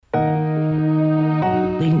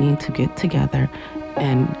desperately need to get together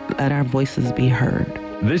and let our voices be heard.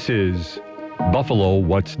 This is Buffalo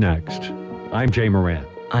What's Next. I'm Jay Moran.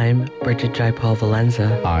 I'm Bridget Jaipal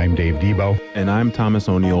Valenza. I'm Dave Debo. And I'm Thomas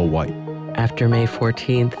O'Neill White. After May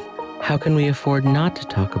 14th, how can we afford not to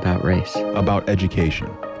talk about race? About education,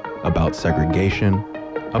 about segregation,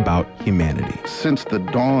 about humanity. Since the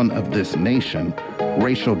dawn of this nation,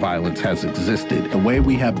 racial violence has existed. The way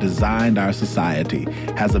we have designed our society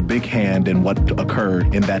has a big hand in what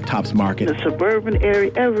occurred in that Tops Market. The suburban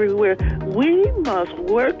area, everywhere. We must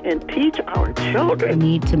work and teach our children. We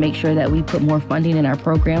need to make sure that we put more funding in our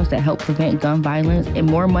programs that help prevent gun violence and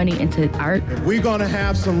more money into art. If we're going to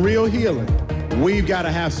have some real healing, we've got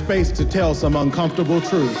to have space to tell some uncomfortable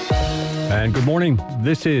truths. And good morning.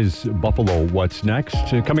 This is Buffalo What's Next.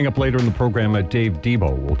 Coming up later in the program, Dave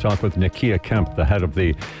Debo. We'll talk with Nekia Kemp, the head of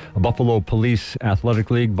the Buffalo Police Athletic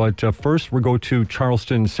League. But first, we'll go to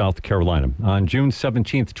Charleston, South Carolina. On June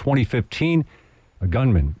 17th, 2015, a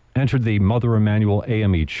gunman entered the Mother Emmanuel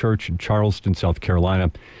A-M-E Church in Charleston, South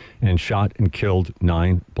Carolina, and shot and killed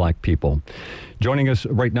 9 black people. Joining us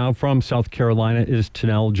right now from South Carolina is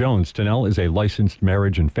Tenelle Jones. Tenelle is a licensed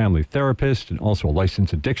marriage and family therapist and also a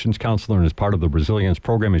licensed addictions counselor and is part of the Resilience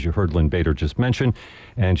program, as you heard Lynn Bader just mention.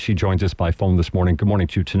 And she joins us by phone this morning. Good morning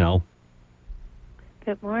to you, Tenelle.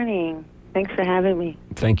 Good morning. Thanks for having me.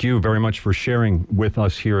 Thank you very much for sharing with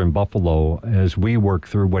us here in Buffalo as we work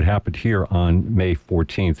through what happened here on May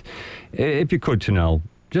 14th. If you could, Tenelle,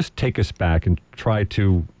 just take us back and try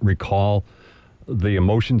to recall the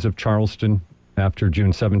emotions of Charleston after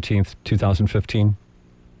June 17th, 2015.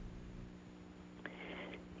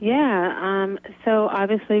 Yeah, so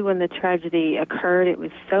obviously when the tragedy occurred, it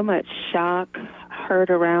was so much shock heard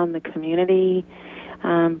around the community,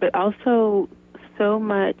 but also so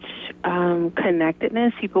much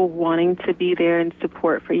connectedness, people wanting to be there and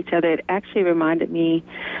support for each other. It actually reminded me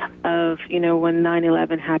of, when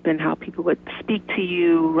 9/11 happened, how people would speak to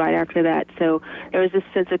you right after that. So there was this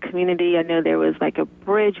sense of community. I know there was like a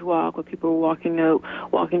bridge walk where people were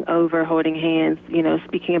walking over, holding hands,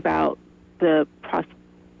 speaking about the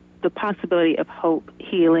possibility of hope,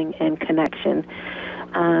 healing, and connection.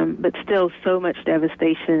 But still so much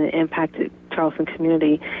devastation that impacted Charleston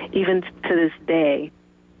community, even to this day.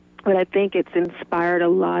 But I think it's inspired a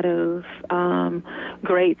lot of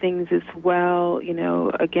great things as well,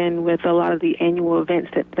 again, with a lot of the annual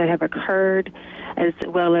events that have occurred, as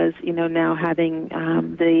well as, now having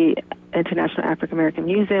the International African American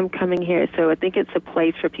Museum coming here. So I think it's a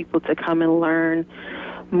place for people to come and learn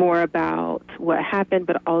more about what happened,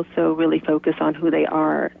 but also really focus on who they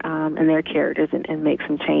are and their characters and make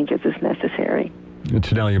some changes as necessary.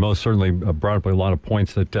 Tenelle, you most certainly brought up a lot of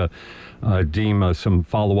points that deem some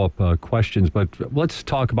follow-up questions, but let's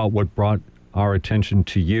talk about what brought our attention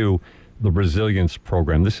to you, the Resilience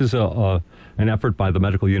program. This is an effort by the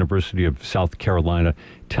Medical University of South Carolina.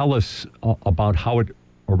 Tell us about how it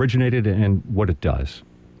originated and what it does.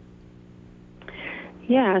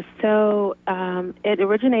 Yeah, so it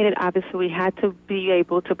originated, obviously, we had to be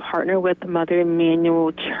able to partner with the Mother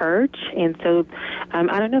Emmanuel Church. And so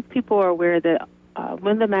I don't know if people are aware that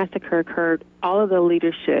when the massacre occurred, all of the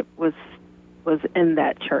leadership was in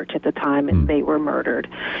that church at the time, and they were murdered.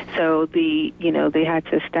 So they had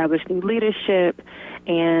to establish new leadership,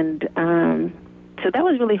 and so that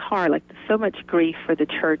was really hard, like so much grief for the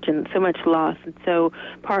church and so much loss. And so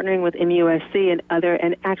partnering with MUSC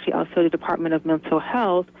and actually also the Department of Mental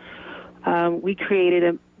Health, we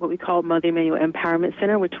created what we called Mother Emmanuel Empowerment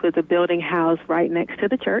Center, which was a building housed right next to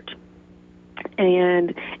the church.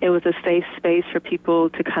 And it was a safe space for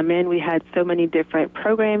people to come in. We had so many different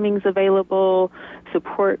programmings available,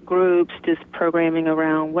 support groups, just programming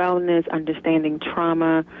around wellness, understanding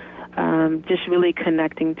trauma, just really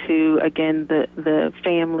connecting to, again, the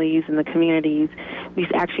families and the communities. We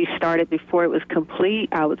actually started before it was complete.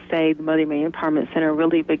 I would say the Mother Emmanuel Empowerment Center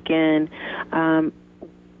really began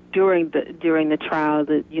during the trial,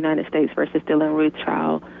 the United States versus Dylan Ruth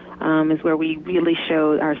trial, is where we really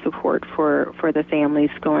showed our support for the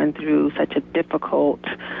families going through such a difficult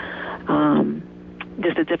time.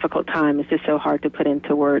 It's just so hard to put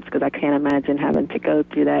into words because I can't imagine having to go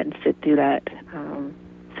through that and sit through that.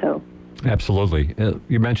 Absolutely.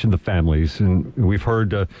 You mentioned the families, and we've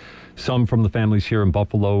heard some from the families here in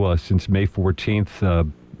Buffalo since May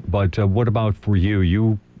 14th. But what about for you?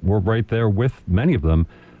 You were right there with many of them.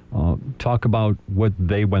 Talk about what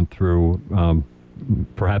they went through,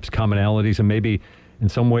 perhaps commonalities and maybe in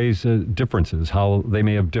some ways differences, how they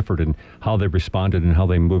may have differed in how they responded and how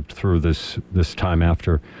they moved through this time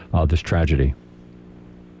after this tragedy.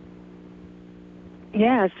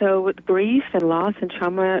 Yeah, so with grief and loss and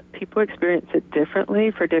trauma, people experience it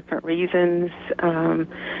differently for different reasons.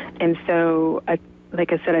 And so,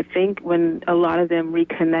 like I said, I think when a lot of them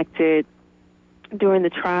reconnected during the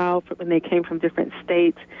trial, when they came from different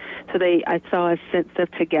states, so I saw a sense of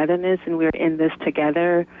togetherness, and we were in this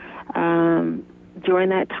together. During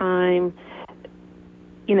that time,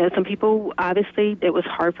 you know, some people, obviously, it was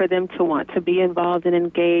hard for them to want to be involved and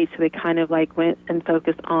engaged, so they kind of like went and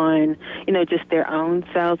focused on, you know, just their own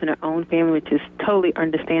selves and their own family, which is totally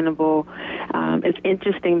understandable. It's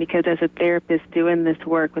interesting because as a therapist doing this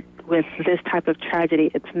work with this type of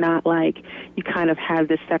tragedy, it's not like you kind of have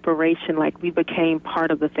this separation, like we became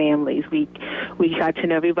part of the families. We got to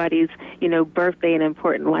know everybody's, you know, birthday and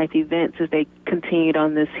important life events as they continued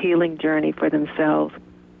on this healing journey for themselves.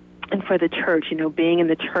 And for the church, you know, being in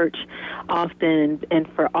the church often and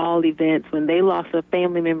for all events. When they lost a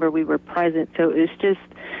family member, we were present. So it's just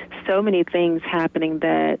so many things happening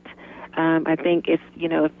that I think if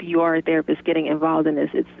you are a therapist getting involved in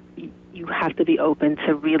this, you have to be open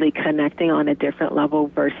to really connecting on a different level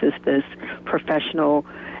versus this professional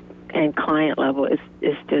and client level.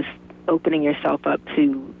 It's just opening yourself up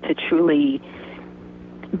to truly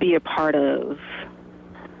be a part of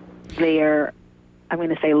their, I'm going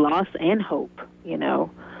to say, loss and hope, you know.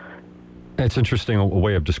 It's interesting, a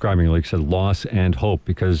way of describing, like you said, loss and hope,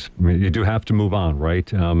 because I mean, you do have to move on,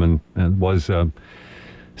 right? And it was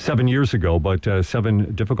 7 years ago, but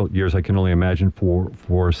 7 difficult years, I can only imagine,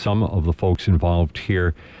 for some of the folks involved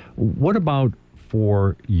here. What about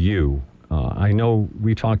for you? I know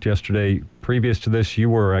we talked yesterday. Previous to this, you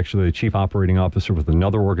were actually the chief operating officer with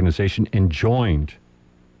another organization and joined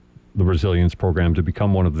the Resilience program to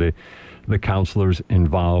become one of the counselors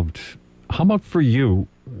involved. How about for you?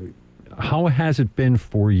 How has it been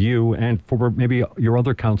for you and for maybe your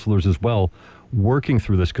other counselors as well, working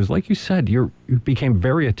through this? Because like you said, you became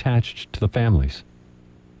very attached to the families.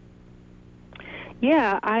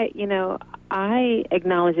 Yeah, I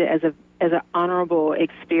acknowledge it as an honorable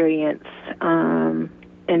experience, and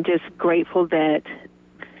just grateful that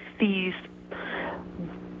these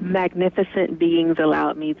magnificent beings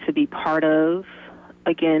allowed me to be part of,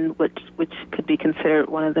 again, which could be considered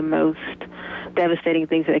one of the most devastating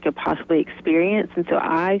things that I could possibly experience. And so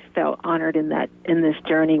I felt honored in this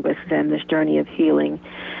journey with them, this journey of healing,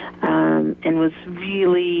 and was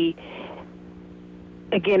really,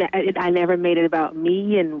 again, I never made it about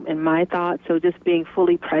me and my thoughts. So just being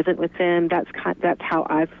fully present with them, that's how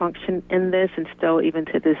I function in this, and still even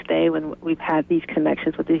to this day when we've had these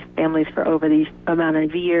connections with these families for over these amount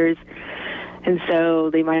of years. And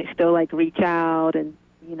so they might still like reach out, and,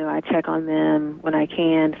 you know, I check on them when I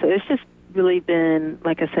can. So it's just really been,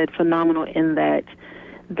 like I said, phenomenal in that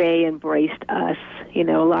they embraced us. You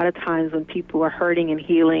know, a lot of times when people are hurting and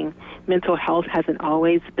healing, mental health hasn't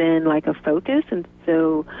always been like a focus. And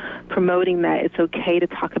so promoting that it's okay to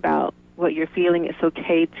talk about what you're feeling. It's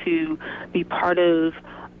okay to be part of,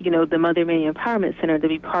 you know, the Mother Emmanuel Empowerment Center, to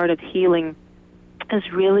be part of healing, has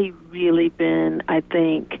really, really been, I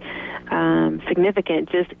think, significant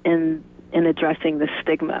just in addressing the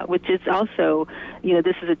stigma, which is also, you know,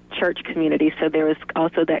 this is a church community, so there is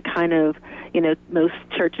also that kind of, you know, most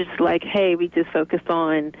churches like, hey, we just focus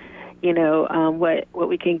on, you know, what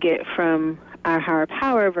we can get from our higher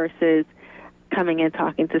power versus coming and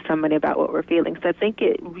talking to somebody about what we're feeling. So I think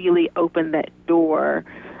it really opened that door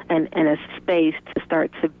and a space to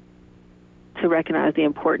start to recognize the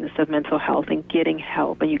importance of mental health and getting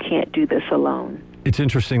help, and you can't do this alone. It's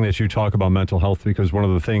interesting that you talk about mental health, because one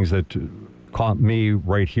of the things that caught me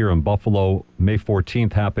right here in Buffalo, May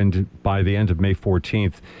 14th happened. By the end of May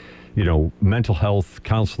 14th, you know, mental health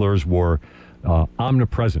counselors were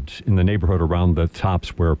omnipresent in the neighborhood around the Tops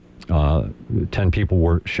where 10 people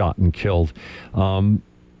were shot and killed. And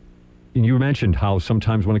you mentioned how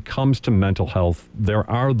sometimes when it comes to mental health, there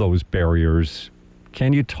are those barriers.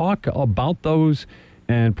 Can you talk about those,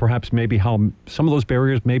 and perhaps maybe how some of those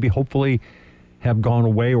barriers maybe hopefully have gone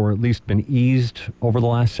away, or at least been eased over the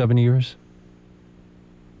last 7 years?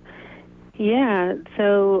 Yeah,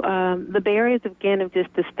 so the barriers, again, of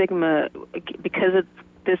just the stigma, because of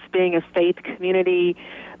this being a faith community,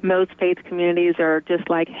 most faith communities are just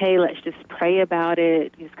like, hey, let's just pray about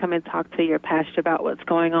it. Just come and talk to your pastor about what's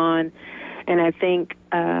going on. And I think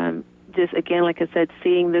just, again, like I said,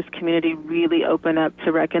 seeing this community really open up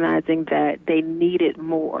to recognizing that they needed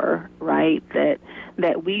more, right?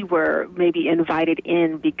 That we were maybe invited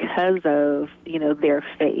in because of, you know, their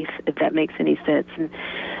faith, if that makes any sense.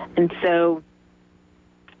 And so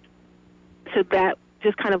that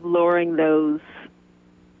just kind of lowering those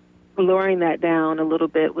lowering that down a little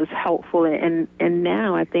bit was helpful. And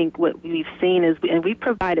now I think what we've seen is, and we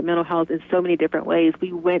provided mental health in so many different ways.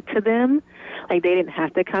 We went to them, like they didn't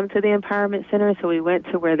have to come to the Empowerment Center, so we went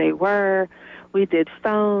to where they were. We did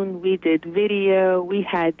phone, we did video, we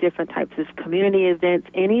had different types of community events,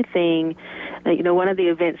 anything. One of the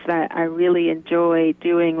events that I really enjoyed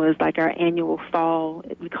doing was like our annual fall.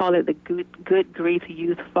 We call it the Good Grief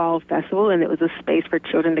Youth Fall Festival, and it was a space for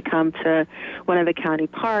children to come to one of the county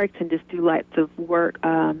parks and just do lots of work,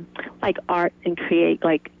 like art and create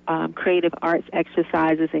creative arts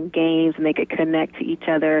exercises and games, and they could connect to each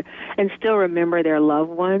other and still remember their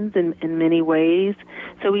loved ones in many ways.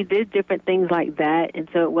 So we did different things like that, and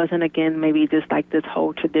so it wasn't, again, maybe just like this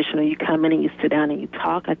whole traditional, you come in and you sit down and you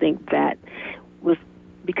talk. I think that was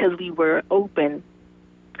because we were open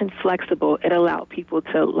and flexible. It allowed people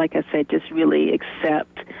to, like I said, just really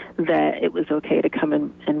accept that it was okay to come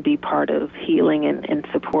in and be part of healing and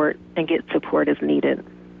support and get support as needed.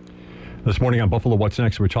 This morning on Buffalo What's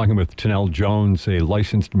Next, we're talking with Tenelle Jones, a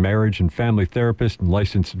licensed marriage and family therapist and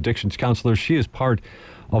licensed addictions counselor. She is part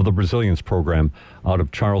of the Resilience program out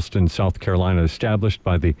of Charleston, South Carolina, established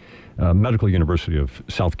by the Medical University of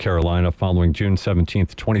South Carolina following June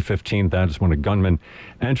 17th, 2015. That is when a gunman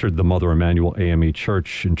entered the Mother Emmanuel A-M-E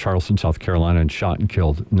church in Charleston, South Carolina, and shot and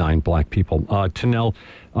killed 9 black people. Tenelle,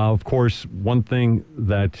 of course, one thing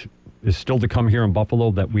that is still to come here in Buffalo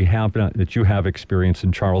that you have experienced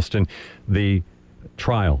in Charleston, the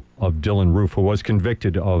trial of Dylan Roof, who was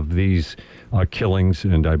convicted of these killings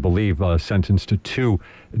and I believe sentenced to 2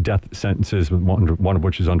 death sentences, one of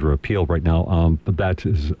which is under appeal right now. But that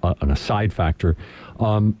is an aside factor.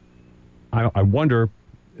 I wonder,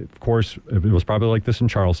 of course, if it was probably like this in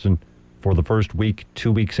Charleston, for the first week,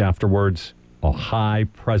 2 weeks afterwards, a high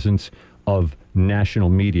presence of national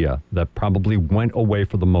media that probably went away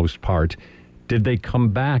for the most part. Did they come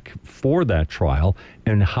back for that trial,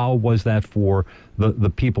 and how was that for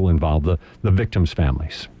the people involved, the victims'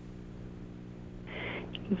 families?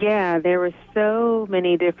 Yeah, there were so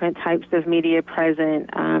many different types of media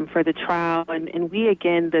present for the trial, and we,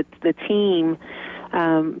 again, the team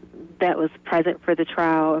that was present for the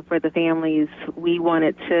trial and for the families, we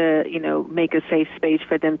wanted to, make a safe space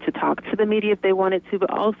for them to talk to the media if they wanted to, but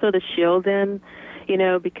also to shield them,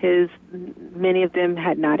 because many of them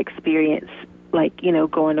had not experienced,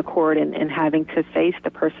 going to court and having to face the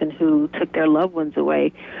person who took their loved ones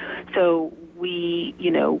away. So we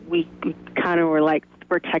kind of were like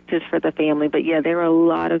protectors for the family. But yeah, there were a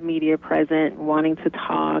lot of media present wanting to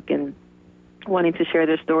talk and wanting to share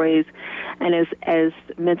their stories. And as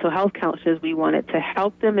mental health counselors, we wanted to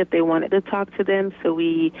help them if they wanted to talk to them. So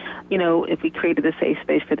we, if we created a safe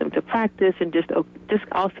space for them to practice, and just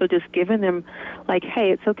also giving them,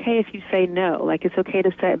 hey, it's okay if you say no. It's okay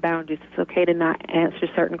to set boundaries. It's okay to not answer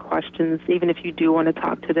certain questions, even if you do want to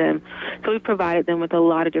talk to them. So we provided them with a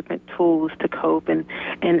lot of different tools to cope and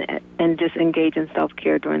just engage in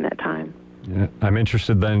self-care during that time. Yeah, I'm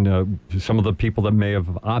interested then, some of the people that may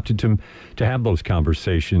have opted to have those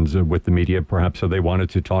conversations with the media, perhaps so they wanted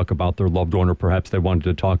to talk about their loved one, or perhaps they wanted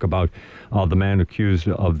to talk about the man accused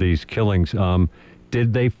of these killings.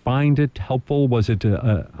 Did they find it helpful? Was it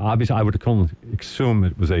obvious? I would assume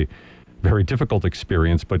it was a very difficult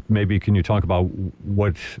experience, but maybe can you talk about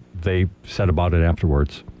what they said about it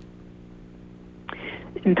afterwards?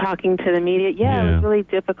 And talking to the media, yeah, it was really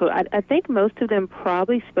difficult. I think most of them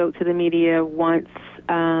probably spoke to the media once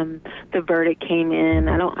the verdict came in.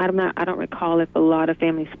 I don't recall if a lot of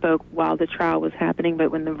families spoke while the trial was happening,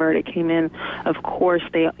 but when the verdict came in, of course,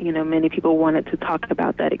 many people wanted to talk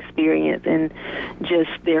about that experience and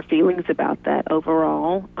just their feelings about that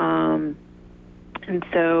overall. And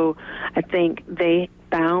so I think they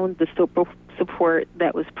found the support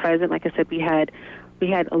that was present. Like I said, we had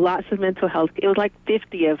lots of mental health. It was like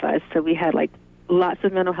 50 of us, so we had lots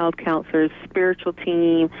of mental health counselors, spiritual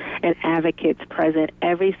team, and advocates present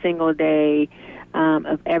every single day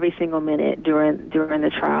of every single minute during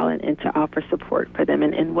the trial, and to offer support for them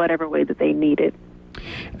in whatever way that they needed.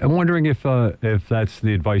 I'm wondering if that's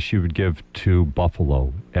the advice you would give to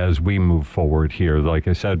Buffalo as we move forward here. Like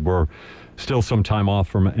I said, we're still some time off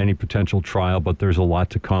from any potential trial, but there's a lot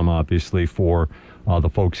to come, obviously, for the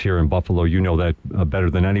folks here in Buffalo. You know that better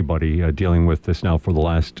than anybody, dealing with this now for the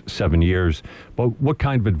last 7 years. But what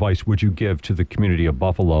kind of advice would you give to the community of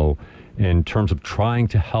Buffalo in terms of trying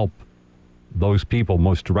to help those people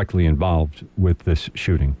most directly involved with this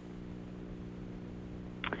shooting?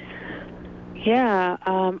 Yeah,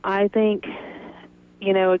 I think,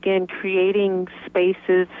 again, creating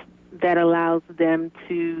spaces that allows them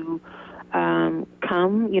to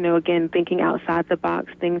come, again, thinking outside the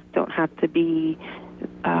box. Things don't have to be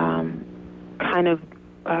kind of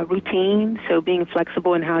routine, so being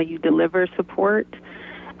flexible in how you deliver support.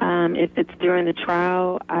 If it's during the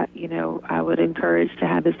trial, I would encourage to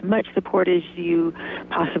have as much support as you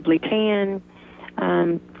possibly can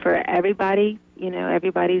for everybody,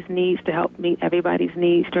 everybody's needs, to help meet everybody's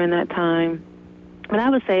needs during that time. And I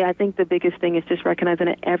would say I think the biggest thing is just recognizing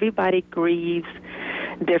that everybody grieves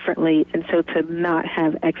differently, and so to not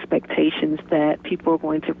have expectations that people are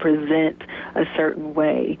going to present a certain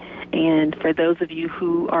way. And for those of you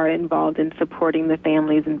who are involved in supporting the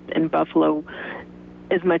families in Buffalo,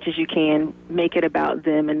 as much as you can, make it about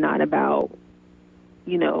them and not about,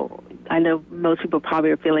 I know most people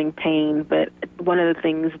probably are feeling pain, but one of the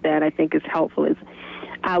things that I think is helpful is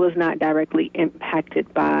I was not directly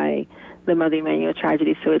impacted by the Mother Emmanuel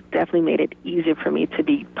tragedy, so it definitely made it easier for me to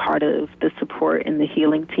be part of the support and the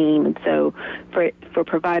healing team. And so for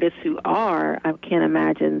providers who are, I can't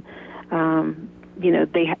imagine,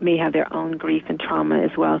 they may have their own grief and trauma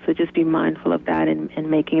as well. So just be mindful of that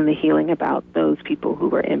and making the healing about those people who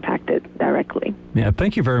were impacted directly. Yeah,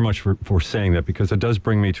 thank you very much for saying that, because it does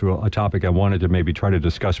bring me to a topic I wanted to maybe try to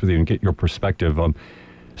discuss with you and get your perspective.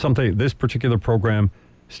 This particular program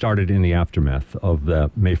started in the aftermath of the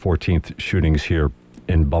May 14th shootings here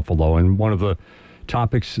in Buffalo. And one of the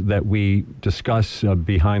topics that we discuss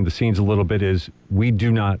behind the scenes a little bit is we do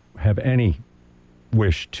not have any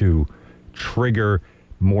wish to trigger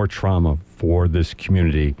more trauma for this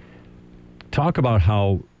community. Talk about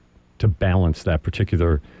how to balance that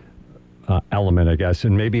particular element, I guess,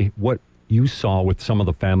 and maybe what you saw with some of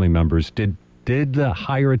the family members. Did the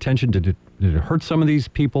higher attention, did it hurt some of these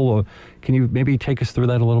people? Can you maybe take us through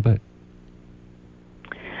that a little bit?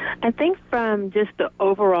 I think from just the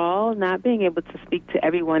overall, not being able to speak to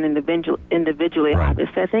everyone individually, right.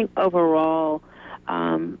 Obviously, I think overall,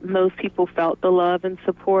 most people felt the love and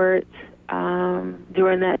support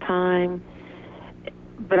during that time.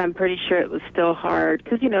 But I'm pretty sure it was still hard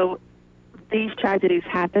because, these tragedies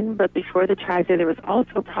happen, but before the tragedy, there was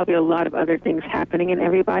also probably a lot of other things happening in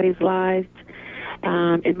everybody's lives.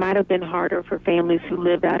 It might have been harder for families who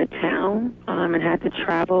lived out of town and had to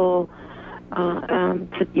travel,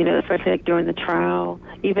 especially during the trial.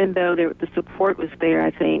 Even though the support was there,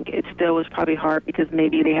 I think it still was probably hard because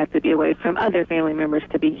maybe they had to be away from other family members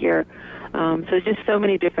to be here. So just so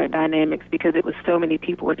many different dynamics because it was so many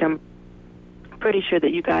people, which I'm pretty sure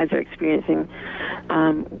that you guys are experiencing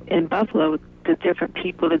in Buffalo, the different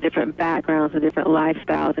people, the different backgrounds, the different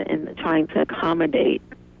lifestyles, and trying to accommodate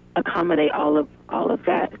all of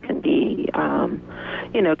that can be,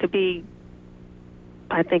 could be,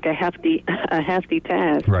 I think, a hefty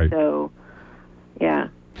task. Right. So, yeah.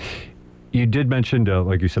 You did mention,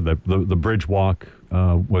 like you said, that the bridge walk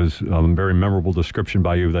was a very memorable description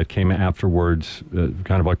by you that came afterwards,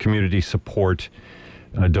 kind of a community support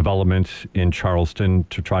development in Charleston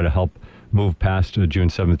to try to help move past June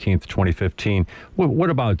 17th, 2015. What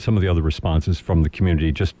about some of the other responses from the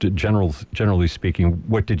community? Just generally speaking,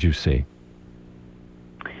 what did you see?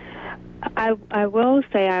 I will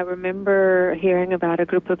say I remember hearing about a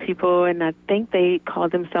group of people, and I think they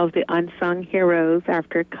called themselves the unsung heroes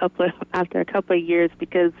after a couple of years,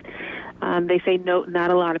 because they say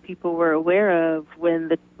not a lot of people were aware of when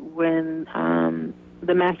the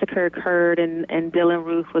massacre occurred and Dylan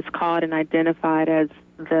Roof was caught and identified as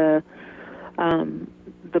the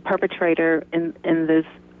perpetrator in this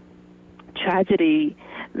tragedy.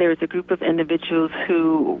 There was a group of individuals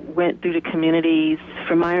who went through the communities,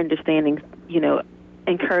 from my understanding,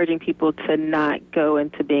 encouraging people to not go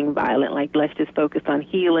into being violent. Like, let's just focus on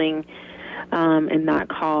healing and not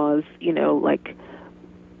cause,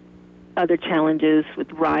 other challenges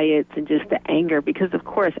with riots and just the anger. Because, of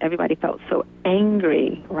course, everybody felt so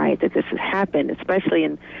angry, right, that this has happened, especially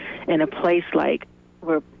in a place like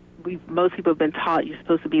where most people have been taught you're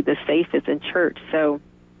supposed to be the safest in church. So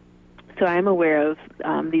I'm aware of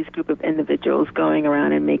these group of individuals going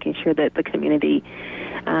around and making sure that the community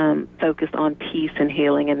focused on peace and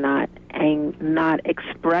healing and not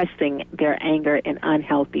expressing their anger in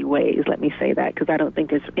unhealthy ways. Let me say that, because I don't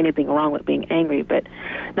think there's anything wrong with being angry, but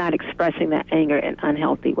not expressing that anger in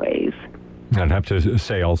unhealthy ways. I'd have to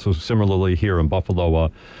say also, similarly here in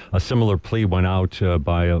Buffalo, a similar plea went out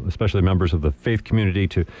by especially members of the faith community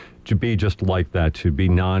to be just like that, to be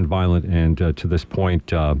nonviolent, and to this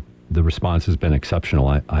point, the response has been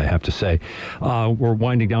exceptional, I have to say. We're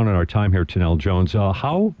winding down on our time here, Tenelle Jones.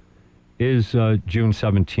 How is June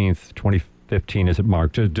 17th, 2015, is it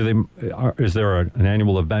marked? Is there an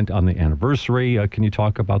annual event on the anniversary? Can you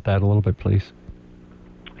talk about that a little bit, please?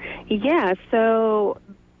 Yeah, so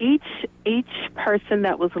each person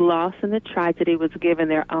that was lost in the tragedy was given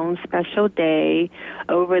their own special day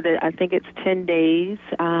over I think it's 10 days,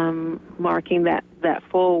 marking that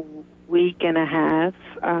full week and a half.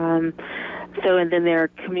 And then there are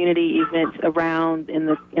community events around in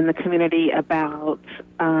the community about,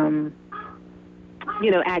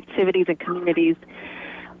 activities and communities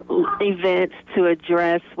events to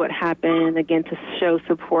address what happened, again, to show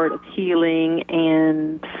support of healing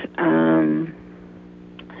and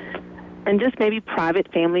just maybe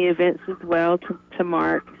private family events as well to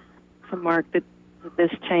mark that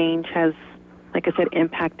this change has, like I said,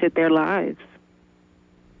 impacted their lives.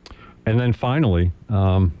 And then finally,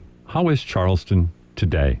 how is Charleston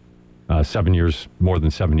today, more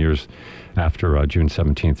than 7 years after June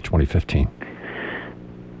 17th, 2015?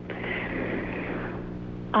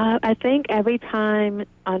 I think every time,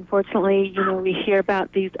 unfortunately, we hear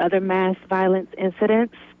about these other mass violence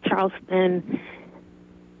incidents, Charleston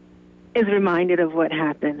is reminded of what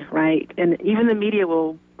happened, right? And even the media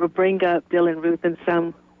will bring up Dylan Ruth in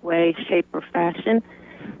some way, shape, or fashion.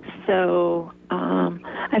 So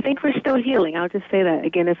I think we're still healing. I'll just say that.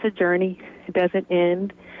 Again, it's a journey. It doesn't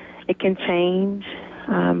end. It can change.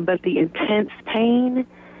 But the intense pain,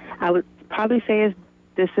 I would probably say, is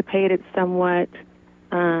dissipated somewhat.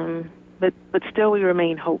 But still we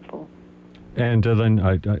remain hopeful. And then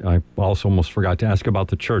I also almost forgot to ask about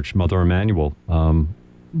the church, Mother Emmanuel.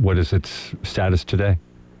 What is its status today?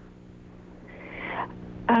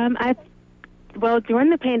 Well, during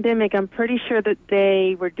the pandemic, I'm pretty sure that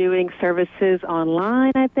they were doing services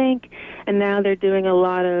online, I think, and now they're doing a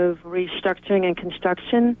lot of restructuring and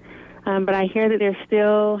construction. But I hear that they're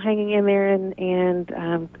still hanging in there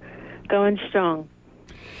and going strong.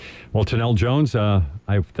 Well, Tenelle Jones, I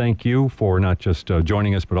thank you for not just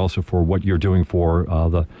joining us, but also for what you're doing for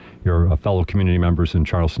your fellow community members in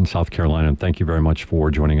Charleston, South Carolina. And thank you very much for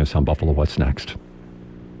joining us on Buffalo What's Next.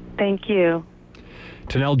 Thank you.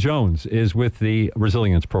 Tenelle Jones is with the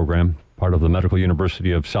Resilience program, part of the Medical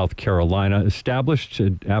University of South Carolina, established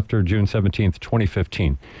after June 17th,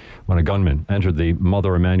 2015, when a gunman entered the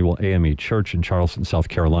Mother Emmanuel A-M-E church in Charleston, South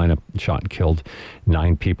Carolina, shot and killed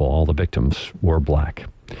 9 people. All the victims were black.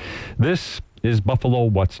 This is Buffalo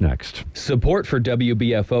What's Next. Support for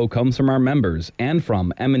WBFO comes from our members and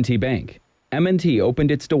from M&T Bank. M&T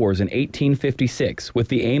opened its doors in 1856 with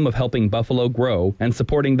the aim of helping Buffalo grow and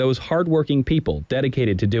supporting those hardworking people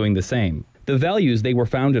dedicated to doing the same. The values they were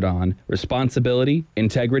founded on, responsibility,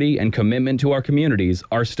 integrity, and commitment to our communities,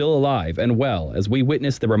 are still alive and well as we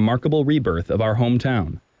witness the remarkable rebirth of our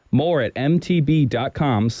hometown. More at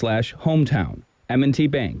mtb.com/hometown. M&T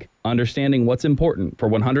Bank, understanding what's important for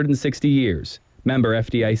 160 years. Member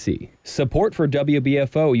FDIC. Support for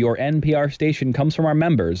WBFO, your NPR station, comes from our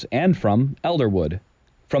members and from Elderwood.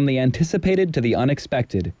 From the anticipated to the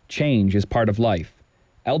unexpected, change is part of life.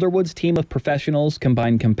 Elderwood's team of professionals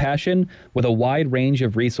combine compassion with a wide range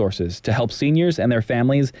of resources to help seniors and their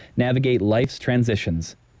families navigate life's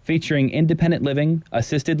transitions. Featuring independent living,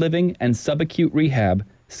 assisted living, and subacute rehab,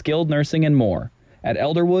 skilled nursing, and more. At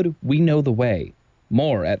Elderwood, we know the way.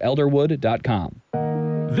 More at elderwood.com.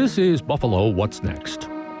 This is Buffalo What's Next,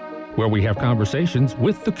 where we have conversations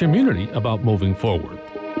with the community about moving forward.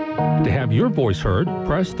 To have your voice heard,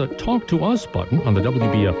 press the Talk to Us button on the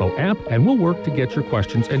WBFO app, and we'll work to get your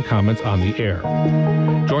questions and comments on the air.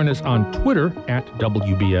 Join us on Twitter at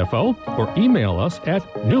WBFO or email us at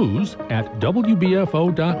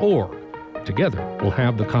news@wbfo.org. Together, we'll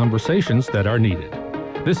have the conversations that are needed.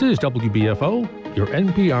 This is WBFO, your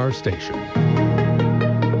NPR station.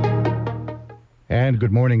 And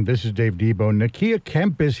good morning, this is Dave Debo. Nekia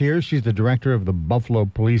Kemp is here. She's the director of the Buffalo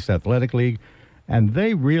Police Athletic League, and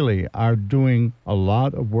they really are doing a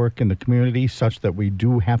lot of work in the community, such that we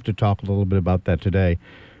do have to talk a little bit about that today.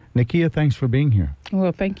 Nekia, thanks for being here.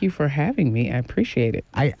 Well, thank you for having me. I appreciate it.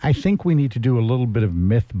 I think we need to do a little bit of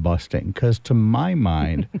myth busting, because to my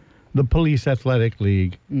mind, the Police Athletic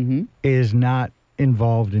League is not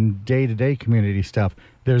involved in day-to-day community stuff.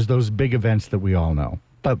 There's those big events that we all know.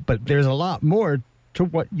 But there's a lot more to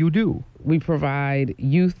what you do. We provide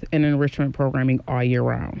youth and enrichment programming all year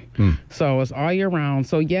round. So it's all year round.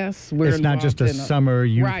 So yes, we're It's not just a summer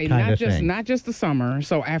youth kind of thing. Not just the summer.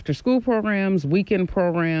 So after school programs, weekend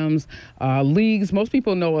programs, leagues. Most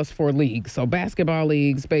people know us for leagues. So basketball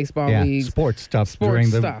leagues, baseball leagues. Sports stuff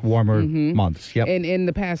during the warmer months. Yep. And in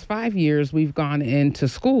the past 5 years, we've gone into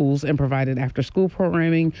schools and provided after school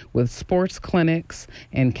programming with sports clinics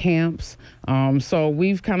and camps. So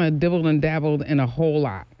we've kind of dibbled and dabbled in a whole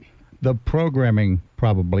lot. The programming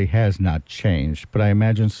probably has not changed, but I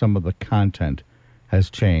imagine some of the content has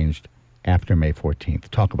changed after May 14th.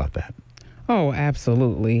 Talk about that. Oh,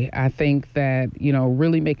 absolutely. I think that,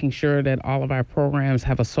 really making sure that all of our programs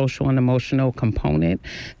have a social and emotional component,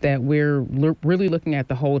 that we're really looking at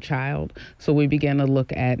the whole child. So we begin to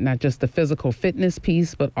look at not just the physical fitness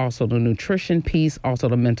piece, but also the nutrition piece, also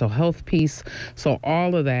the mental health piece. So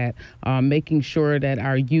all of that, making sure that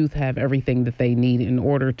our youth have everything that they need in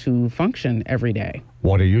order to function every day.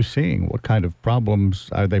 What are you seeing? What kind of problems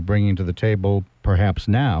are they bringing to the table, perhaps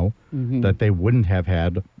now, that they wouldn't have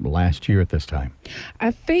had last year at this time? I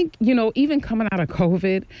think, even coming out of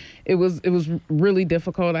COVID, it was really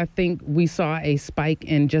difficult. I think we saw a spike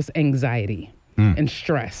in just anxiety and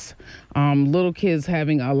stress. Little kids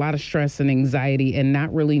having a lot of stress and anxiety and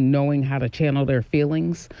not really knowing how to channel their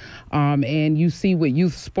feelings. And you see with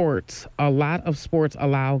youth sports, a lot of sports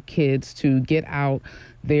allow kids to get out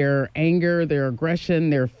their anger, their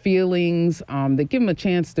aggression, their feelings. They give them a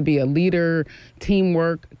chance to be a leader,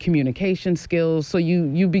 teamwork, communication skills. So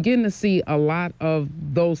you begin to see a lot of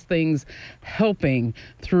those things helping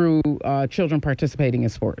through children participating in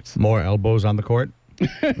sports. More elbows on the court?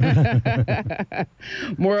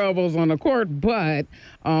 More elbows on the court, but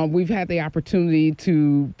we've had the opportunity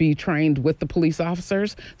to be trained with the police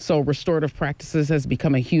officers. So restorative practices has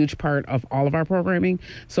become a huge part of all of our programming.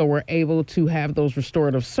 So we're able to have those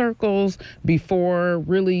restorative circles before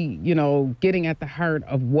really, getting at the heart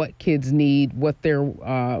of what kids need, what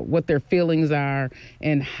their feelings are,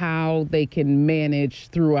 and how they can manage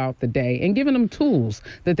throughout the day, and giving them tools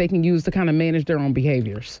that they can use to kind of manage their own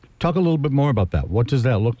behaviors. Talk a little bit more about that. What does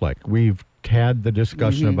that look like? We've had the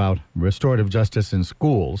discussion about restorative justice in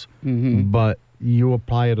schools, but you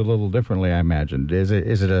apply it a little differently, I imagine. Is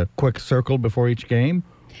it a quick circle before each game,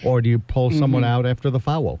 or do you pull someone out after the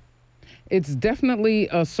foul? It's definitely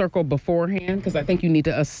a circle beforehand, because I think you need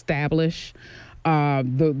to establish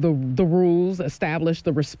the rules, establish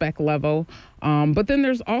the respect level. But then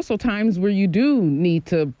there's also times where you do need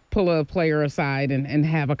to pull a player aside and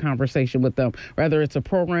have a conversation with them, whether it's a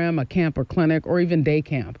program, a camp or clinic, or even day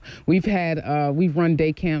camp. We've run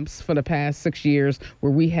day camps for the past 6 years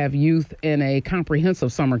where we have youth in a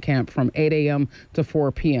comprehensive summer camp from 8 a.m. to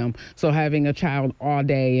 4 p.m. So having a child all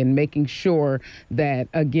day and making sure that,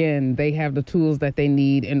 again, they have the tools that they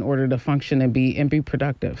need in order to function and be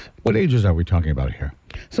productive. What ages are we talking about here?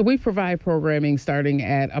 So we provide programming starting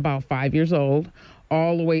at about 5 years old,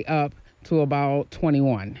 all the way up to about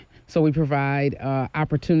 21. So we provide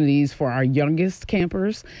opportunities for our youngest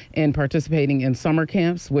campers in participating in summer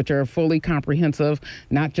camps, which are fully comprehensive,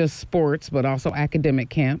 not just sports, but also academic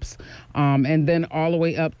camps. And then all the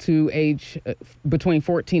way up to age between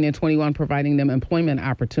 14 and 21, providing them employment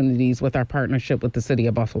opportunities with our partnership with the City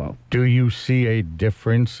of Buffalo. Do you see a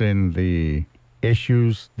difference in the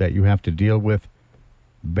issues that you have to deal with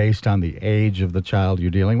based on the age of the child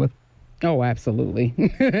you're dealing with? Oh, absolutely.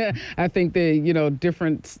 I think that,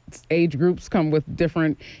 different age groups come with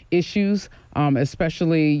different issues,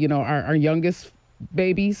 especially, our youngest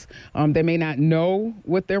babies. They may not know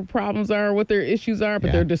what their problems are, what their issues are,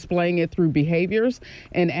 but they're displaying it through behaviors.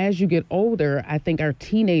 And as you get older, I think our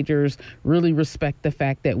teenagers really respect the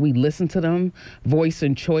fact that we listen to them. Voice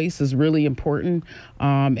and choice is really important.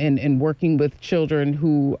 And working with children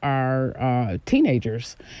who are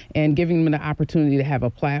teenagers and giving them the opportunity to have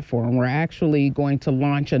a platform. We're actually going to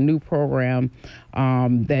launch a new program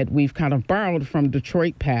that we've kind of borrowed from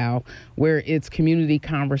Detroit PAL, where it's community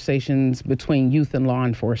conversations between youth and law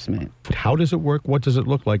enforcement. How does it work? What does it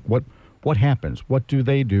look like? What happens? What do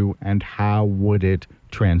they do? And how would it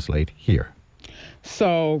translate here?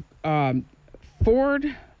 So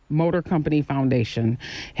Ford Motor Company Foundation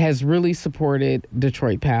has really supported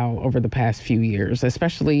Detroit PAL over the past few years,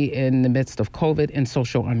 especially in the midst of COVID and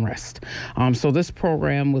social unrest. So this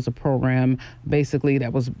program was a program basically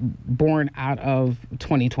that was born out of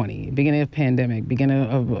 2020, beginning of pandemic, beginning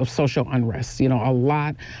of social unrest. A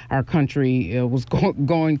lot our country was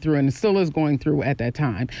going through and still is going through at that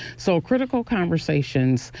time. So Critical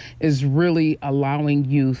Conversations is really allowing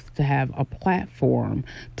youth to have a platform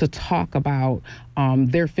to talk about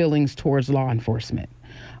their feelings towards law enforcement.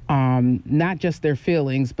 Not just their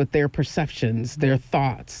feelings, but their perceptions, their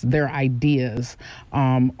thoughts, their ideas,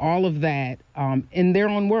 all of that in their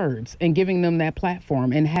own words, and giving them that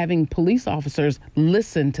platform and having police officers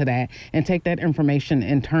listen to that and take that information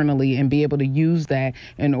internally and be able to use that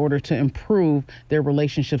in order to improve their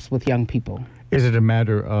relationships with young people. Is it a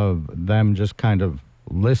matter of them just kind of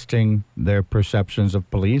listing their perceptions of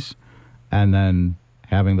police and then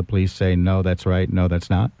having the police say, no, that's right, no, that's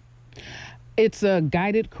not? It's a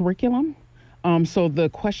guided curriculum. So the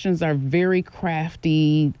questions are very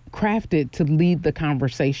crafted to lead the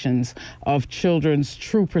conversations of children's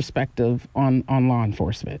true perspective on law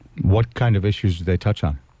enforcement. What kind of issues do they touch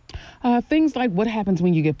on? Things like what happens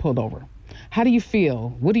when you get pulled over? How do you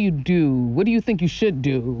feel? What do you do? What do you think you should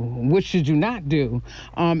do? What should you not do?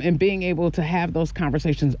 And being able to have those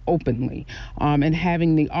conversations openly, and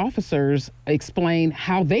having the officers explain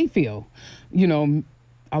how they feel. You know,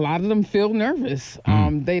 a lot of them feel nervous.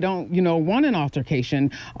 They don't, want an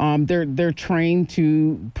altercation. They're trained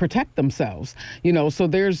to protect themselves. So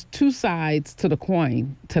there's two sides to the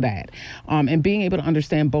coin to that. And being able to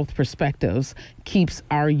understand both perspectives keeps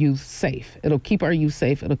our youth safe. It'll keep our youth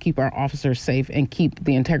safe. It'll keep our officers safe and keep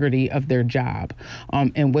the integrity of their job.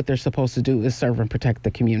 And what they're supposed to do is serve and protect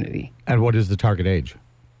the community. And what is the target age?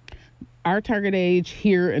 Our target age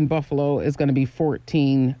here in Buffalo is going to be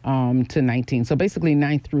 14 to 19. So basically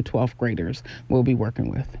 9th through 12th graders we'll be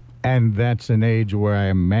working with. And that's an age where I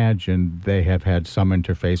imagine they have had some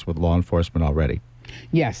interface with law enforcement already.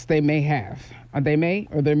 Yes, they may have. They may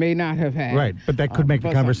or they may not have had. Right, but that could make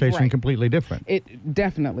the conversation completely different. It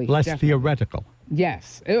definitely. Less definitely. theoretical.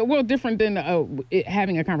 Yes. Well, different than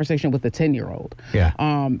having a conversation with a 10-year-old. Yeah.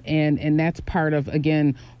 And that's part of,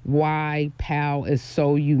 again, why PAL is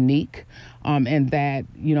so unique. And that,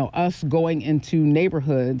 us going into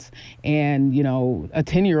neighborhoods and, a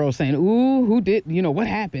 10-year-old saying, ooh, who did, what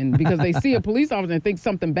happened? Because they see a police officer and think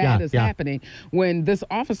something bad is happening when this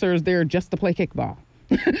officer is there just to play kickball.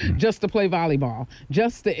 Just to play volleyball,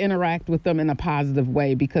 just to interact with them in a positive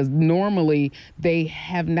way, because normally they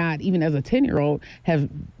have not, even as a 10-year-old, have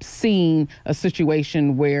seen a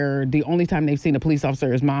situation where the only time they've seen a police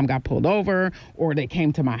officer is mom got pulled over, or they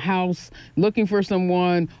came to my house looking for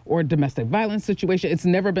someone, or a domestic violence situation. It's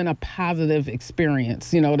never been a positive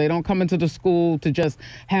experience. They don't come into the school to just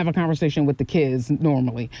have a conversation with the kids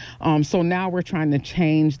normally. So now we're trying to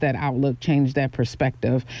change that outlook, change that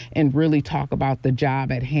perspective, and really talk about the job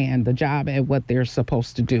at hand, the job at what they're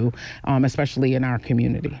supposed to do, especially in our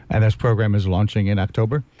community. And this program is launching in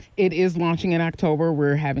October? It is launching in October.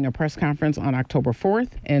 We're having a press conference on October 4th.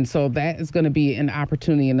 And so that is going to be an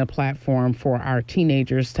opportunity and a platform for our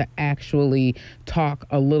teenagers to actually talk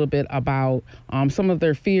a little bit about some of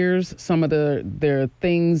their fears, some of their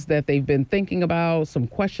things that they've been thinking about, some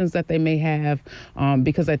questions that they may have,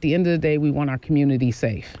 because at the end of the day, we want our community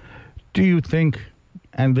safe. Do you think,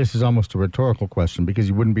 and this is almost a rhetorical question because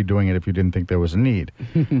you wouldn't be doing it if you didn't think there was a need,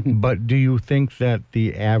 but do you think that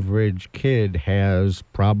the average kid has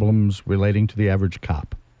problems relating to the average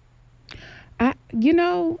cop?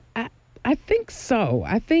 I think so.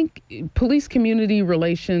 I think police community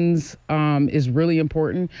relations is really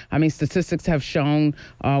important. I mean, statistics have shown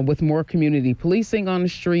with more community policing on the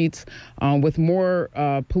streets, with more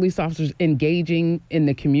police officers engaging in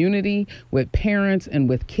the community with parents and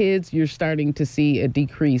with kids, you're starting to see a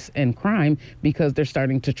decrease in crime because they're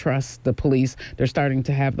starting to trust the police. They're starting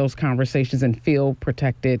to have those conversations and feel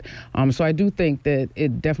protected. So I do think that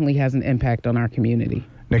it definitely has an impact on our community.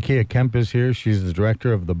 Nekia Kemp is here. She's the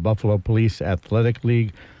director of the Buffalo Police Athletic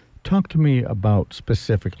League. Talk to me about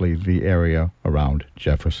specifically the area around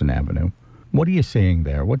Jefferson Avenue. What are you seeing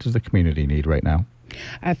there? What does the community need right now?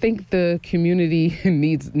 I think the community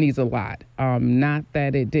needs a lot. Not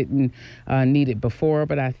that it didn't need it before,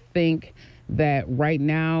 but I think that right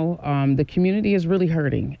now the community is really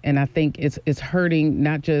hurting. And I think it's hurting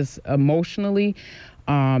not just emotionally,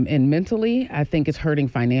 and mentally. I think it's hurting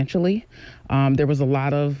financially. There was a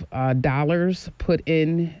lot of dollars put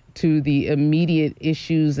in to the immediate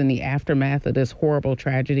issues and the aftermath of this horrible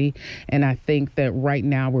tragedy. And I think that right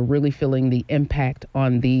now we're really feeling the impact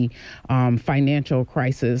on the financial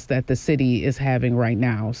crisis that the city is having right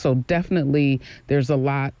now. So definitely there's a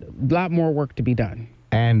lot more work to be done.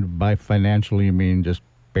 And by financial, you mean just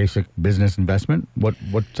basic business investment?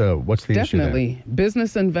 What's the issue there? Definitely.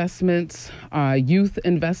 Business investments, youth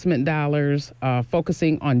investment dollars,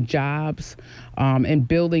 focusing on jobs, and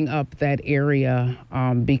building up that area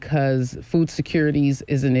because food security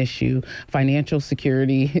is an issue, financial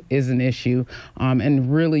security is an issue,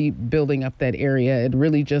 and really building up that area. It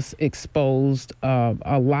really just exposed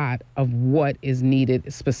a lot of what is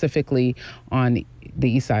needed specifically on the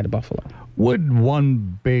east side of Buffalo. Would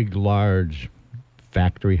one big, large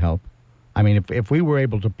factory help? I mean, if we were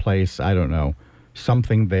able to place, I don't know,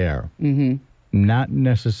 something there, not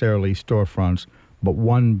necessarily storefronts, but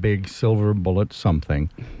one big silver bullet something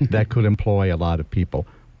that could employ a lot of people.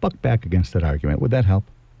 Buck back against that argument. Would that help?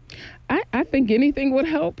 I think anything would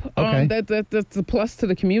help. Okay. That's a plus to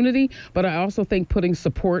the community, but I also think putting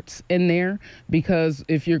supports in there, because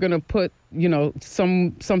if you're going to put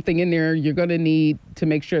something in there, you're going to need to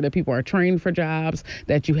make sure that people are trained for jobs,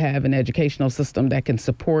 that you have an educational system that can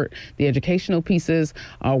support the educational pieces.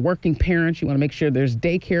 Working parents, you want to make sure there's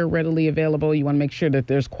daycare readily available. You want to make sure that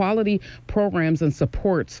there's quality programs and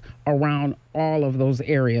supports around all of those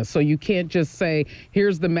areas. So you can't just say,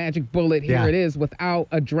 here's the magic bullet, here it is, without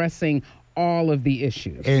addressing all of the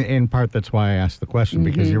issues. In part, that's why I asked the question,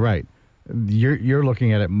 because you're right. You're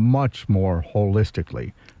looking at it much more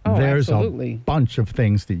holistically. Oh, There's absolutely. a bunch of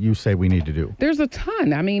things that you say we need to do. There's a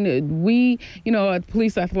ton. I mean, we, at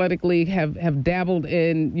Police Athletic League have dabbled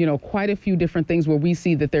in, quite a few different things where we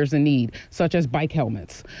see that there's a need, such as bike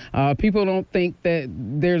helmets. People don't think that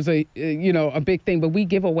there's a big thing, but we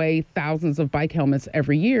give away thousands of bike helmets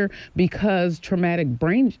every year because traumatic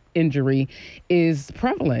brain injury is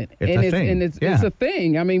prevalent. It's a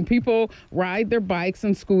thing. I mean, people ride their bikes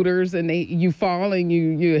and scooters and you fall and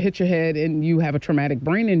you hit your head and you have a traumatic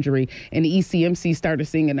brain injury, and ECMC started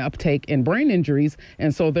seeing an uptake in brain injuries,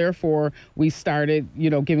 and so therefore we started,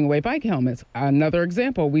 giving away bike helmets. Another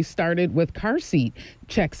example, we started with car seat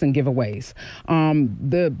checks and giveaways.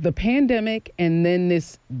 The pandemic and then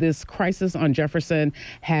this crisis on Jefferson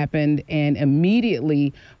happened, and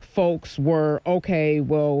immediately folks were, okay,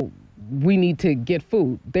 well, we need to get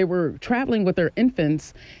food. They were traveling with their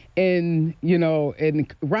infants in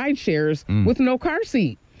ride shares with no car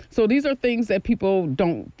seat. So these are things that people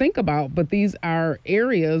don't think about, but these are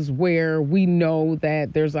areas where we know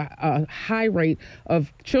that there's a high rate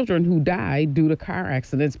of children who die due to car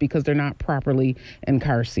accidents because they're not properly in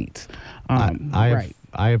car seats. I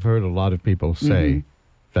have heard a lot of people say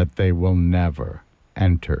that they will never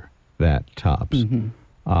enter that TOPS.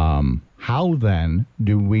 How then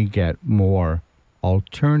do we get more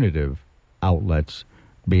alternative outlets,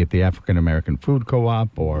 be it the African American Food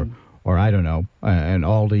Co-op or I don't know, an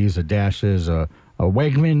Aldi's, a Dash's, a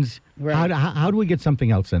Wegmans? Right. How do we get something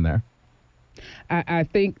else in there? I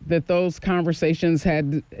think that those conversations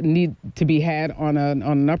need to be had on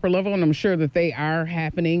an upper level, and I'm sure that they are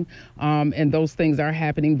happening, and those things are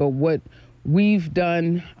happening. But what we've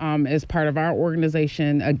done as part of our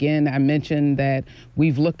organization, again, I mentioned that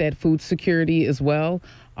we've looked at food security as well.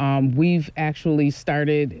 We've actually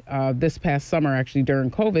started this past summer, actually during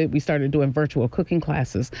COVID, we started doing virtual cooking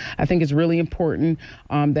classes. I think it's really important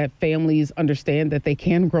that families understand that they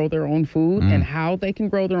can grow their own food and how they can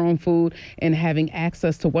grow their own food, and having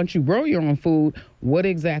access to, once you grow your own food, what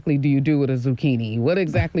exactly do you do with a zucchini? What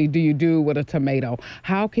exactly do you do with a tomato?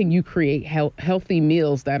 How can you create healthy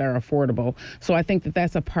meals that are affordable? So I think that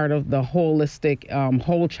that's a part of the holistic,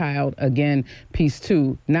 whole child, again, piece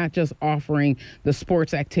too, not just offering the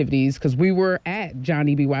sports activities, because we were at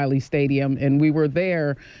Johnny B. Wiley Stadium and we were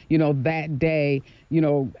there, that day,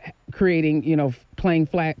 creating, playing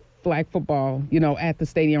flag football, at the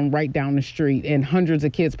stadium right down the street, and hundreds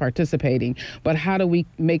of kids participating. But how do we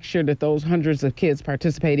make sure that those hundreds of kids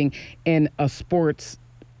participating in a sports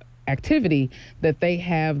activity, that they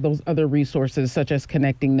have those other resources, such as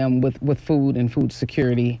connecting them with food and food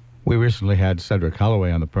security? We recently had Cedric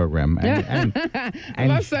Holloway on the program. And I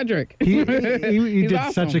love Cedric. He did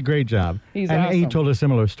awesome. Such a great job. He's and awesome. He told a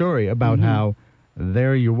similar story about how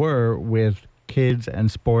there you were with kids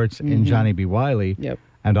and sports in Johnny B. Wiley. Yep.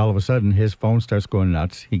 And all of a sudden, his phone starts going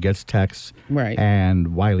nuts. He gets texts. Right.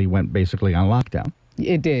 And Wiley went basically on lockdown.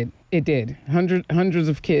 It did. Hundreds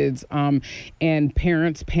of kids, and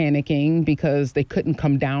parents panicking because they couldn't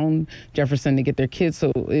come down Jefferson to get their kids.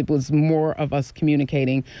 So it was more of us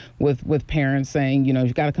communicating with parents saying,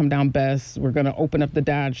 you've got to come down Best. We're going to open up the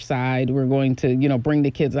Dodge side. We're going to, bring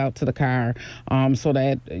the kids out to the car, so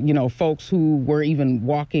that, folks who were even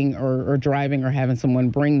walking or driving or having someone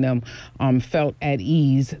bring them felt at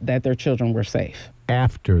ease that their children were safe.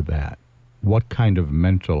 After that, what kind of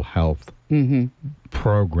mental health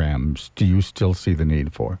programs do you still see the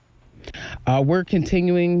need for? We're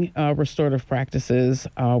continuing restorative practices.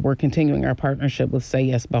 We're continuing our partnership with Say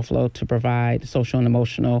Yes Buffalo to provide social and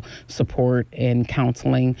emotional support and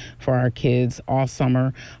counseling for our kids all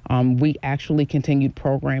summer. We actually continued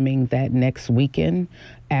programming that next weekend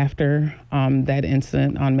after that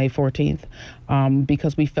incident on May 14th,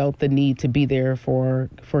 because we felt the need to be there for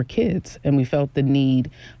kids, and we felt the need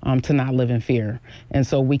to not live in fear. And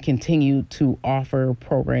so we continue to offer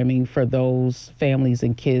programming for those families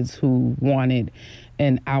and kids who wanted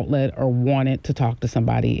an outlet or wanted to talk to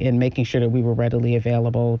somebody, and making sure that we were readily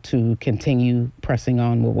available to continue pressing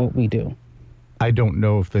on with what we do. I don't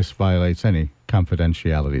know if this violates any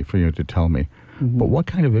confidentiality for you to tell me, But what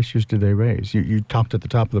kind of issues do they raise? You talked at the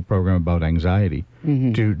top of the program about anxiety.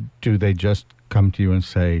 Do they just come to you and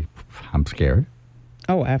say, I'm scared?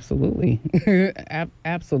 Oh, absolutely.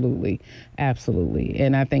 Absolutely.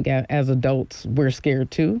 And I think as adults, we're scared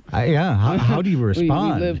too. How do you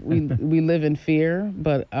respond? We live in fear,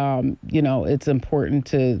 but, it's important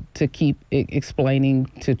to keep explaining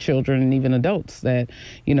to children and even adults that,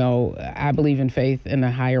 I believe in faith in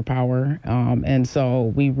a higher power. And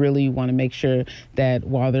so we really want to make sure that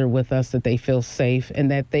while they're with us, that they feel safe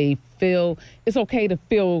and that they feel it's okay to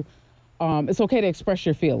feel. It's okay to express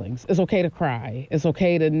your feelings. It's okay to cry. It's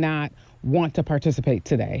okay to not want to participate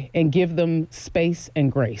today, and give them space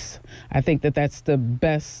and grace. I think that that's the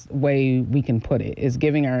best way we can put it, is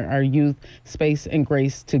giving our youth space and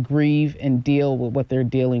grace to grieve and deal with what they're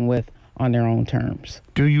dealing with on their own terms.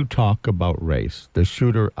 Do you talk about race? The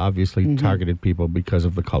shooter obviously targeted people because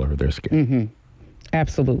of the color of their skin.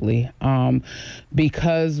 Absolutely.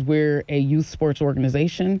 Because we're a youth sports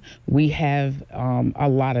organization, we have a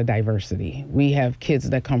lot of diversity. We have kids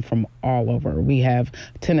that come from all over. We have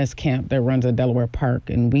tennis camp that runs at Delaware Park,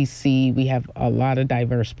 and we have a lot of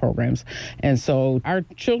diverse programs. And so our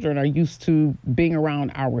children are used to being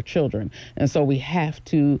around our children. And so we have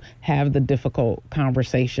to have the difficult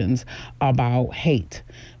conversations about hate,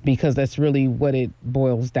 because that's really what it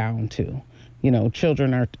boils down to.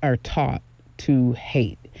 Children are taught to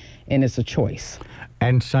hate, and it's a choice.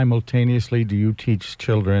 And simultaneously, do you teach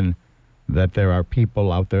children that there are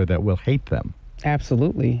people out there that will hate them?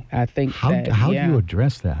 Absolutely. I think how do you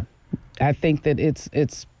address that? I think that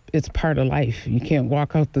it's part of life. You can't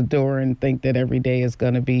walk out the door and think that every day is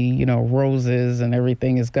going to be, roses and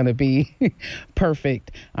everything is going to be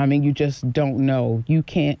perfect. I mean, you just don't know. You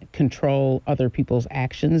can't control other people's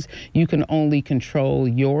actions. You can only control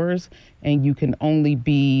yours, and you can only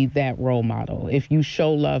be that role model. If you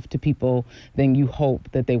show love to people, then you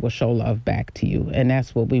hope that they will show love back to you. And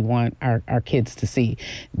that's what we want our kids to see.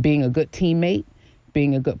 Being a good teammate,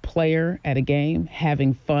 being a good player at a game,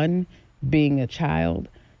 having fun, being a child,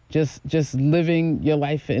 just living your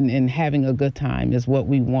life and having a good time is what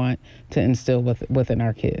we want to instill within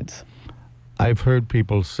our kids. I've heard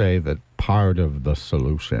people say that part of the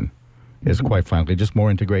solution is, quite frankly, just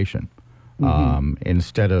more integration.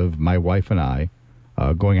 Instead of my wife and I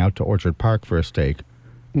going out to Orchard Park for a steak,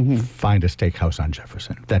 find a steakhouse on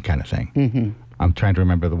Jefferson, that kind of thing. I'm trying to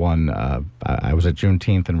remember the one, I was at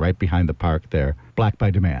Juneteenth, and right behind the park there, Black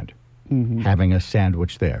by Demand. Having a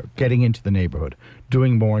sandwich there, getting into the neighborhood,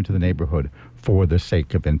 doing more into the neighborhood for the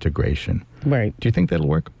sake of integration. Right. Do you think that'll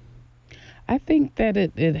work? I think that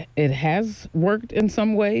it has worked in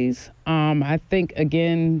some ways. I think,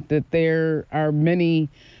 again, that there are many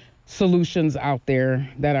solutions out there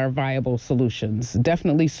that are viable solutions.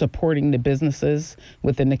 Definitely supporting the businesses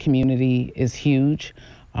within the community is huge.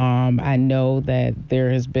 I know that there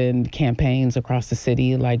has been campaigns across the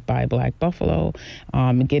city, like Buy Black Buffalo,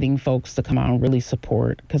 getting folks to come out and really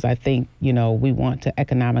support, because I think, we want to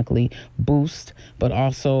economically boost, but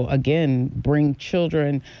also, again, bring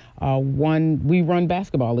children. We run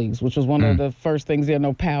basketball leagues, which was one of the first things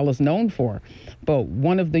PAL is known for. But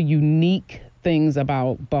one of the unique things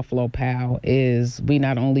about Buffalo PAL is we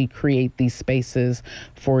not only create these spaces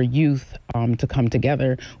for youth to come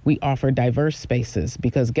together, we offer diverse spaces,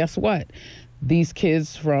 because guess what? These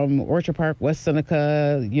kids from Orchard Park, West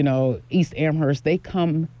Seneca, East Amherst, they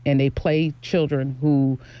come and they play children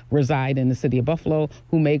who reside in the city of Buffalo,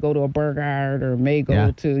 who may go to a Burgard or may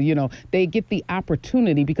go to, they get the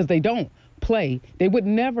opportunity, because they don't play. They would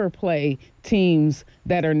never play teams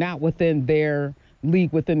that are not within their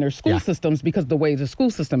league, within their school systems, because the way the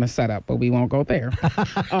school system is set up, but we won't go there.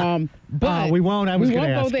 But we won't. We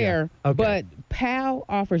won't go there. Okay. But PAL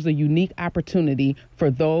offers a unique opportunity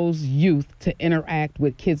for those youth to interact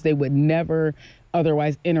with kids they would never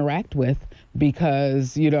otherwise interact with,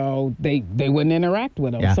 because they wouldn't interact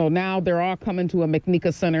with them. So now they're all coming to a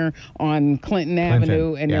Nekia Center on Clinton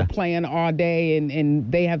Avenue, and they're playing all day,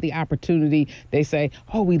 and they have the opportunity. They say,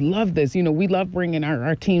 oh, we love this. We love bringing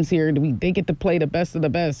our teams here. They get to play the best of the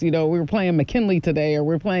best. We were playing McKinley today, or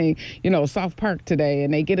we're playing, South Park today,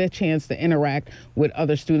 and they get a chance to interact with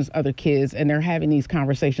other students, other kids, and they're having these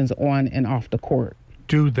conversations on and off the court.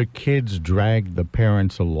 Do the kids drag the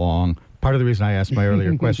parents along? Part of the reason I asked my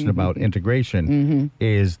earlier question about integration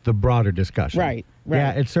is the broader discussion. Right.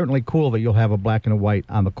 Yeah, it's certainly cool that you'll have a black and a white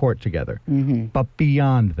on the court together. But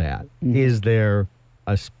beyond that, is there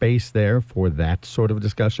a space there for that sort of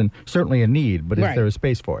discussion? Certainly a need, but is there a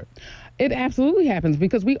space for it? It absolutely happens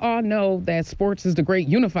because we all know that sports is the great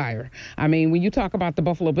unifier. I mean, when you talk about the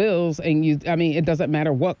Buffalo Bills it doesn't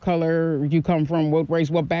matter what color you come from, what race,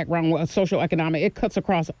 what background, what socioeconomic, it cuts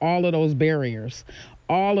across all of those barriers.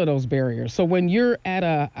 All of those barriers. So when you're at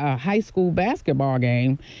a high school basketball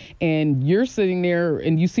game and you're sitting there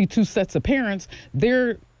and you see two sets of parents,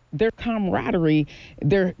 their camaraderie,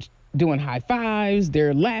 they're doing high fives,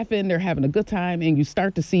 they're laughing, they're having a good time, and you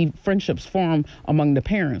start to see friendships form among the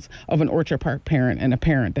parents of an Orchard Park parent and a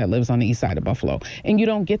parent that lives on the east side of Buffalo. And you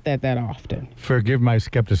don't get that often. Forgive my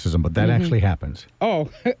skepticism, but that actually happens. Oh,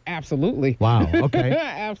 absolutely. Wow, okay.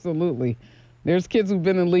 Absolutely. There's kids who've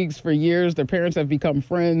been in leagues for years. Their parents have become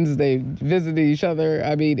friends. They visited each other.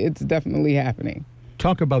 I mean, it's definitely happening.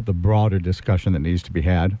 Talk about the broader discussion that needs to be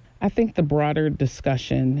had. I think the broader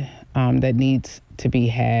discussion that needs to be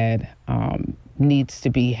had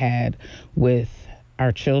with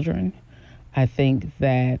our children. I think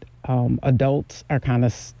that adults are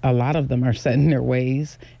a lot of them are set in their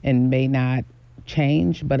ways and may not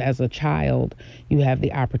change, but as a child, you have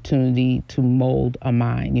the opportunity to mold a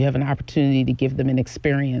mind. You have an opportunity to give them an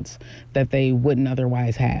experience that they wouldn't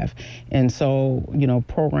otherwise have. And so,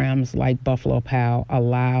 programs like Buffalo PAL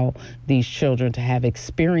allow these children to have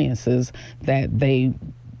experiences that they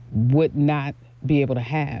would not be able to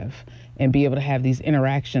have, and be able to have these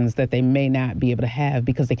interactions that they may not be able to have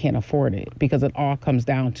because they can't afford it, because it all comes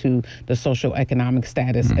down to the socioeconomic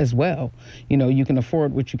status as well. You can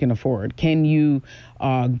afford what you can afford. Can you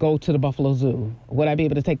go to the Buffalo Zoo? Would I be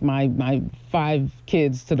able to take my 5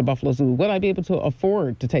 kids to the Buffalo Zoo? Would I be able to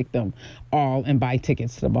afford to take them all and buy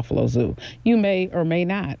tickets to the Buffalo Zoo? You may or may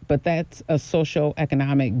not, but that's a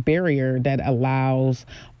socioeconomic barrier that allows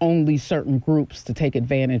only certain groups to take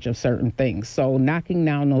advantage of certain things. So knocking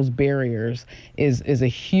down those barriers is a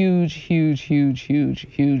huge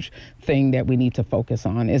thing that we need to focus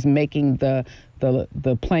on, is making the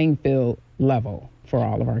playing field level for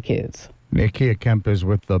all of our kids. Nekia Kemp is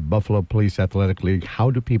with the Buffalo Police Athletic League.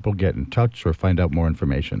 How do people get in touch or find out more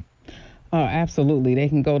information? Absolutely. They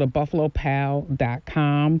can go to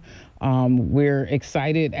buffalopal.com. We're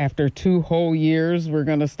excited. After 2 whole years, we're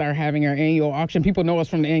going to start having our annual auction. People know us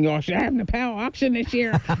from the annual auction. We're having the PAL auction this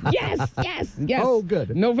year. Yes. Oh,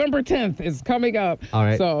 good. November 10th is coming up. All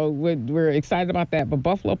right. So we're excited about that. But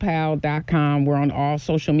buffalopal.com. We're on all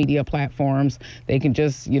social media platforms. They can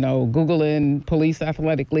just, Google in Police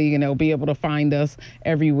Athletic League, and they'll be able to find us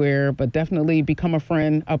everywhere. But definitely become a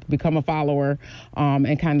friend, become a follower,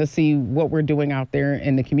 and kind of see what we're doing out there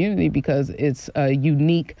in the community, because it's a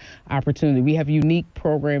unique opportunity. We have unique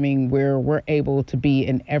programming where we're able to be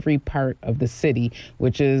in every part of the city,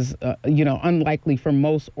 which is, unlikely for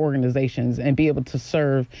most organizations, and be able to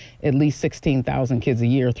serve at least 16,000 kids a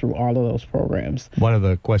year through all of those programs. One of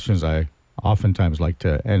the questions I oftentimes like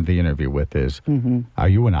to end the interview with is, are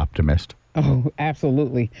you an optimist? Oh,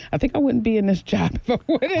 absolutely. I think I wouldn't be in this job if I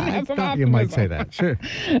wouldn't have some optimism. You might say that, sure.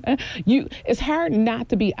 It's hard not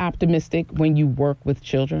to be optimistic when you work with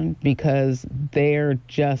children, because they're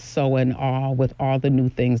just so in awe with all the new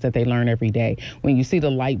things that they learn every day. When you see the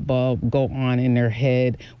light bulb go on in their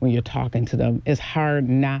head when you're talking to them, it's hard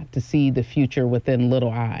not to see the future within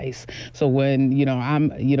little eyes. So when,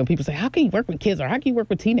 people say, how can you work with kids, or how can you work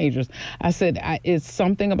with teenagers? I said, it's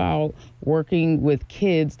something about working with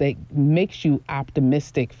kids that makes you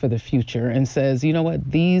optimistic for the future, and says, you know what,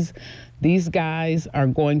 these guys are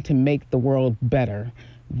going to make the world better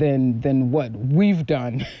than what we've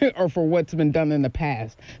done or for what's been done in the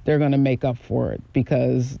past. They're going to make up for it,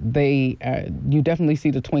 because you definitely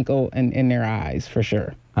see the twinkle in their eyes, for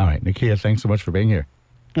sure. All right, Nekia, thanks so much for being here.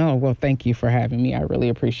 Oh, well, thank you for having me. I really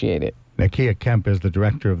appreciate it. Nekia Kemp is the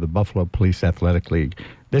director of the Buffalo Police Athletic League.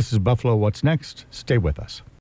 This is Buffalo What's Next. Stay with us.